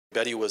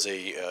Betty was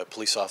a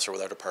police officer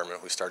with our department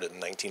who started in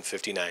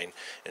 1959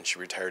 and she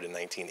retired in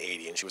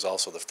 1980, and she was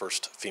also the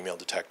first female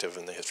detective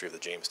in the history of the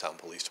Jamestown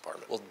Police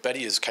Department. Well,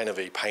 Betty is kind of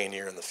a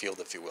pioneer in the field,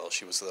 if you will.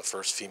 She was the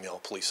first female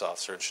police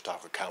officer in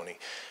Chautauqua County,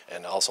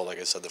 and also, like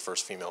I said, the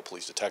first female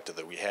police detective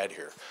that we had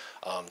here.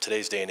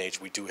 Today's day and age,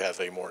 we do have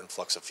a more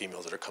influx of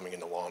females that are coming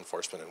into law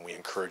enforcement, and we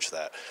encourage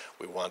that.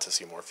 We want to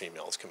see more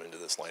females come into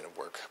this line of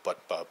work.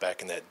 But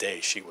back in that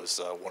day, she was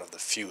one of the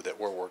few that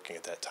were working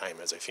at that time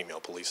as a female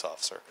police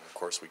officer. And of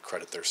course, we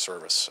credit their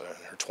service,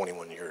 her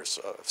 21 years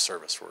of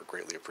service were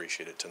greatly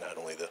appreciated to not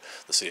only the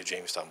city of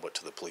Jamestown, but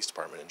to the police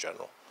department in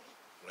general.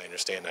 I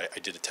understand, I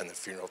did attend the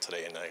funeral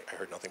today, and I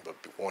heard nothing but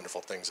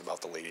wonderful things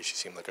about the lady. She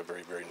seemed like a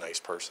very, very nice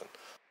person.